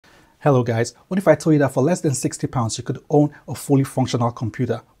Hello guys, what if I told you that for less than £60 you could own a fully functional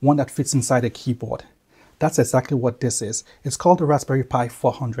computer, one that fits inside a keyboard? That's exactly what this is. It's called the Raspberry Pi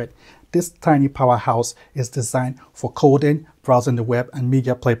 400. This tiny powerhouse is designed for coding, browsing the web, and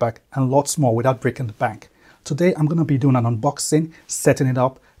media playback, and lots more without breaking the bank. Today I'm going to be doing an unboxing, setting it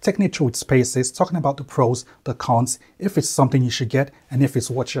up, taking it through its paces, talking about the pros, the cons, if it's something you should get, and if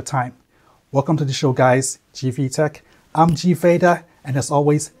it's worth your time. Welcome to the show guys, GV Tech. I'm G Vader, and as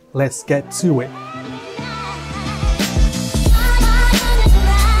always, let's get to it.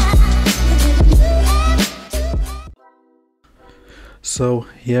 So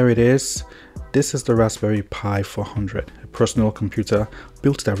here it is. This is the Raspberry Pi 400, a personal computer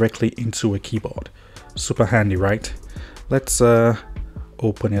built directly into a keyboard. Super handy, right? Let's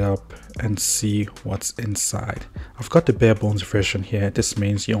open it up and see what's inside. I've got the bare bones version here. This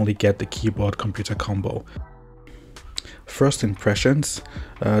means you only get the keyboard computer combo. First impressions,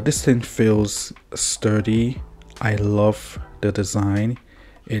 this thing feels sturdy. I love the design.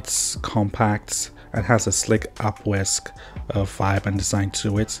 It's compact and has a slick Apple-esque vibe and design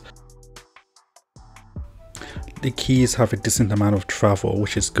to it. The keys have a decent amount of travel,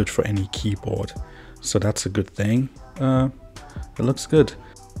 which is good for any keyboard, so that's a good thing. It looks good.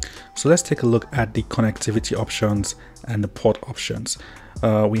 So let's take a look at the connectivity options and the port options.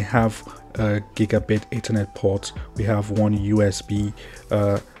 We have a gigabit Ethernet port, we have one USB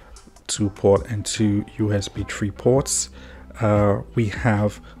 2 port and two USB 3 ports. We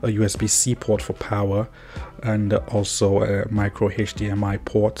have a USB-C port for power and also a micro HDMI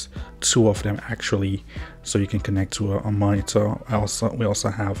port, two of them actually, so you can connect to a monitor. We also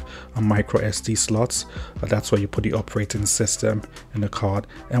have a micro SD slots, that's where you put the operating system in the card,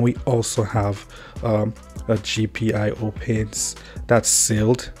 and we also have a GPIO pins that's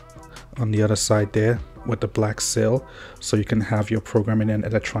sealed on the other side there with the black seal, so you can have your programming and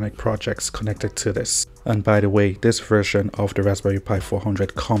electronic projects connected to this. And by the way, this version of the Raspberry Pi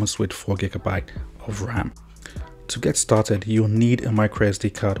 400 comes with 4GB of RAM. To get started, you'll need a micro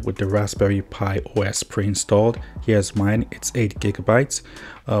SD card with the Raspberry Pi OS pre-installed. Here's mine, it's 8GB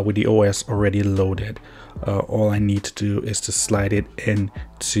with the OS already loaded. All I need to do is to slide it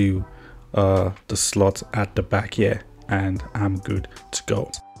into the slot at the back here, and I'm good to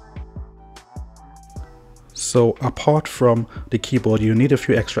go. So apart from the keyboard, you need a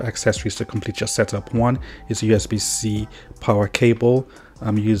few extra accessories to complete your setup. One is a USB-C power cable.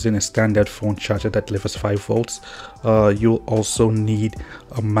 I'm using a standard phone charger that delivers 5 volts. You'll also need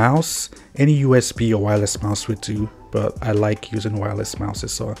a mouse. Any USB or wireless mouse would do, but I like using wireless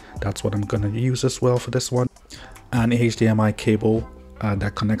mouses, so that's what I'm going to use as well for this one. And a HDMI cable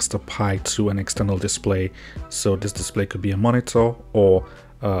that connects the Pi to an external display. So this display could be a monitor or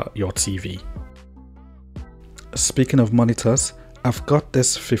your TV. Speaking of monitors, I've got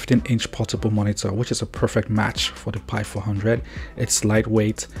this 15-inch portable monitor, which is a perfect match for the Pi 400. It's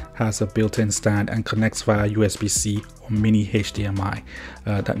lightweight, has a built-in stand, and connects via USB-C or mini HDMI.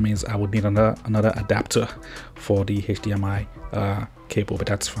 That means I would need another adapter for the HDMI cable, but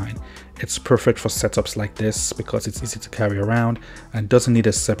that's fine. It's perfect for setups like this because it's easy to carry around and doesn't need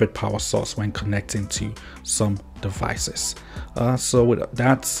a separate power source when connecting to some devices. So with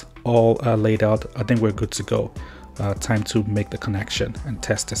that all laid out, I think we're good to go. Time to make the connection and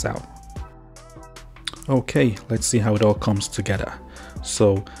test this out. Okay, let's see how it all comes together.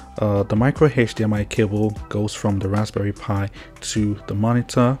 So the micro HDMI cable goes from the Raspberry Pi to the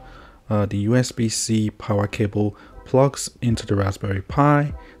monitor. The USB-C power cable plugs into the Raspberry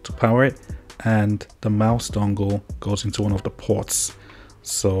Pi to power it, and the mouse dongle goes into one of the ports.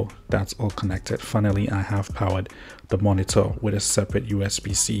 So that's all connected. Finally, I have powered the monitor with a separate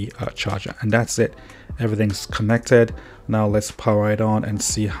USB-C charger, and that's it. Everything's connected. Now let's power it on and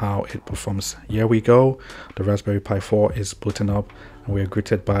see how it performs. Here we go. The Raspberry Pi 4 is booting up, and we are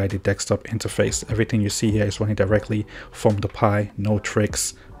greeted by the desktop interface. Everything you see here is running directly from the Pi. No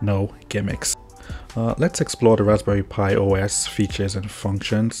tricks, no gimmicks. Let's explore the Raspberry Pi OS features and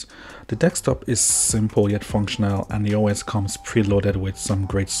functions. The desktop is simple yet functional, and the OS comes preloaded with some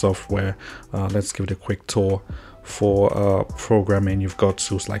great software. Let's give it a quick tour. For programming, you've got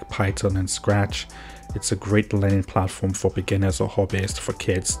tools like Python and Scratch. It's a great learning platform for beginners or hobbyists, for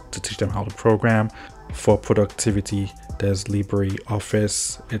kids, to teach them how to program. For productivity, there's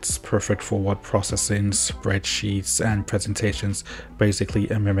LibreOffice. It's perfect for word processing, spreadsheets, and presentations. Basically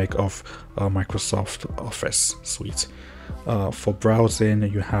a mimic of Microsoft Office suite. For browsing,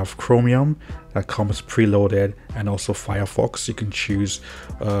 you have Chromium that comes preloaded, and also Firefox. You can choose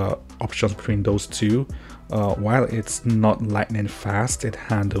options between those two. While it's not lightning fast, it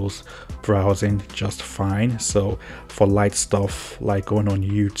handles browsing just fine. So for light stuff like going on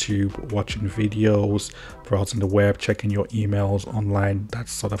YouTube, watching videos, browsing the web, checking your emails online, that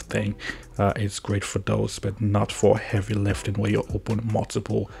sort of thing, it's great for those, but not for heavy lifting where you open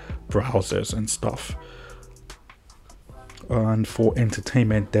multiple browsers and stuff. And for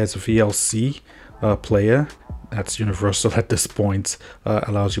entertainment, there's a VLC player that's universal at this point,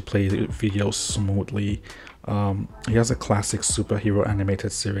 allows you to play videos smoothly. He has a classic superhero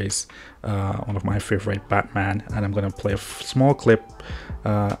animated series, one of my favorite, Batman, and I'm going to play a small clip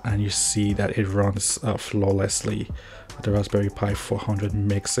and you see that it runs flawlessly. The Raspberry Pi 400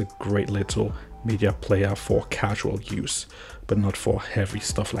 makes a great little media player for casual use, but not for heavy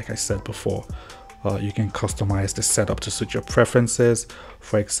stuff like I said before. You can customize the setup to suit your preferences.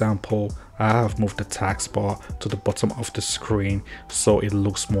 For example, I have moved the taskbar to the bottom of the screen so it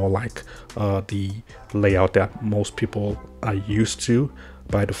looks more like the layout that most people are used to.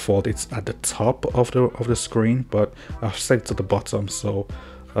 By default, it's at the top of the screen, but I've set it to the bottom, so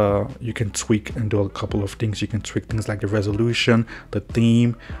you can tweak and do a couple of things. You can tweak things like the resolution, the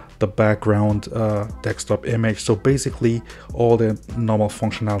theme, the background, desktop image. So basically all the normal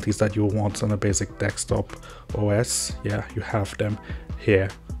functionalities that you want on a basic desktop OS, yeah, you have them here.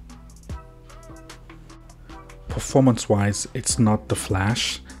 Performance wise, it's not the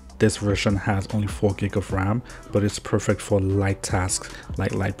flash. This version has only 4 GB of RAM, but it's perfect for light tasks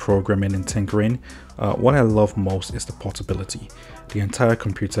like light programming and tinkering. What I love most is the portability. The entire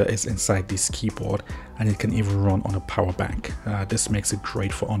computer is inside this keyboard and it can even run on a power bank. This makes it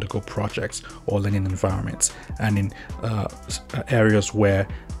great for on-the-go projects or learning environments, and in areas where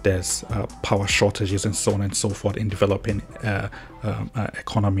there's power shortages and so on and so forth in developing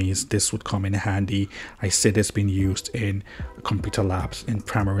economies. This would come in handy. I see this being used in computer labs, in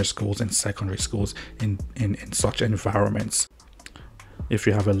primary schools and secondary schools, in such environments. If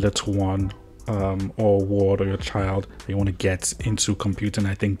you have a little one or ward or your child, you want to get into computing,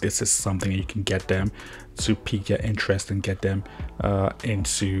 I think this is something you can get them to pique their interest and get them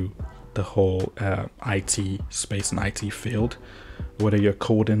into the whole IT space and IT field. Whether you're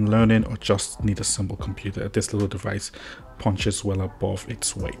coding, learning, or just need a simple computer, this little device punches well above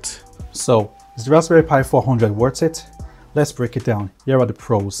its weight. So is the Raspberry Pi 400 worth it? Let's break it down. Here are the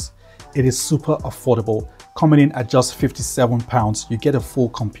pros. It is super affordable. Coming in at just £57, you get a full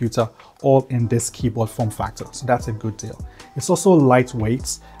computer all in this keyboard form factor, so that's a good deal. It's also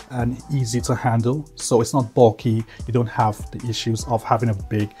lightweight and easy to handle, so it's not bulky. You don't have the issues of having a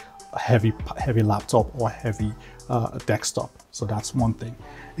big heavy laptop or heavy desktop, so that's one thing.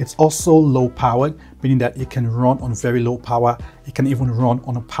 It's also low powered, meaning that it can run on very low power. It can even run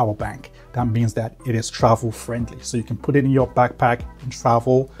on a power bank. That means that it is travel friendly, so you can put it in your backpack and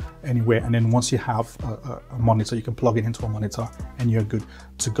travel anywhere, and then once you have a monitor, you can plug it into a monitor and you're good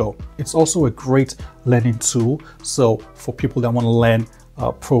to go. It's also a great learning tool, so for people that want to learn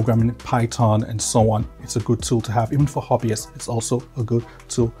programming, Python and so on, it's a good tool to have. Even for hobbyists, it's also a good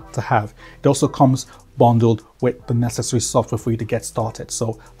tool to have. It also comes bundled with the necessary software for you to get started.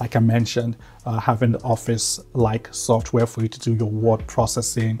 So like I mentioned, having the Office-like software for you to do your word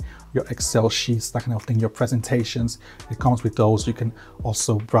processing, your Excel sheets, that kind of thing, your presentations, it comes with those. You can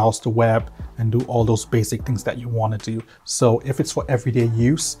also browse the web and do all those basic things that you want to do. So if it's for everyday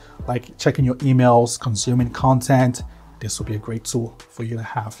use, like checking your emails, consuming content, this will be a great tool for you to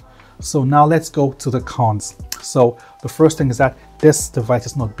have. So now let's go to the cons. So the first thing is that this device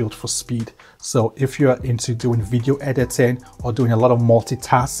is not built for speed. So if you're into doing video editing or doing a lot of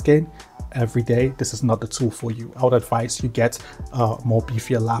multitasking every day, this is not the tool for you. I would advise you get a more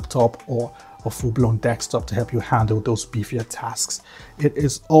beefier laptop or a full-blown desktop to help you handle those beefier tasks. It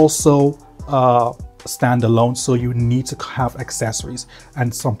is also standalone, so you need to have accessories,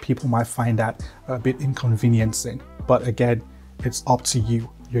 and some people might find that a bit inconveniencing, but again, it's up to you.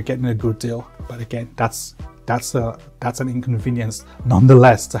 You're getting a good deal, but again, that's an inconvenience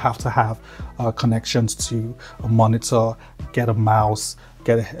nonetheless, to have connections to a monitor, get a mouse,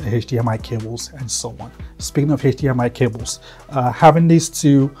 get a HDMI cables, and so on. Speaking of HDMI cables, having these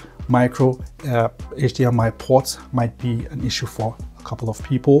two micro HDMI ports might be an issue for a couple of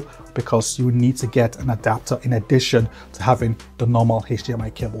people, because you need to get an adapter in addition to having the normal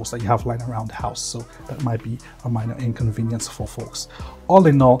HDMI cables that you have lying around the house. So that might be a minor inconvenience for folks. All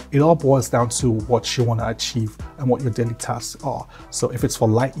in all, it all boils down to what you want to achieve and what your daily tasks are. So if it's for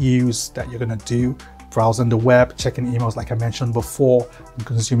light use that you're going to do, browsing the web, checking emails like I mentioned before, and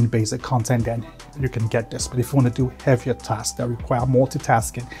consuming basic content, then you can get this. But if you want to do heavier tasks that require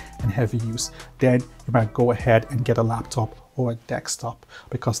multitasking and heavy use, then you might go ahead and get a laptop or a desktop,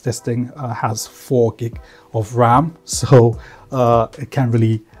 because this thing has 4 gig of RAM, so it can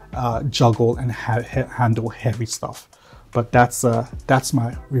really juggle and handle heavy stuff. But that's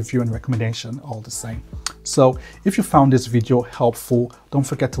my review and recommendation all the same. So if you found this video helpful, don't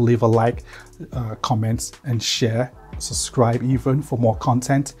forget to leave a like, comments, and share. Subscribe even for more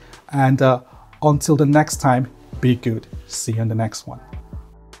content. And until the next time, be good. See you in the next one.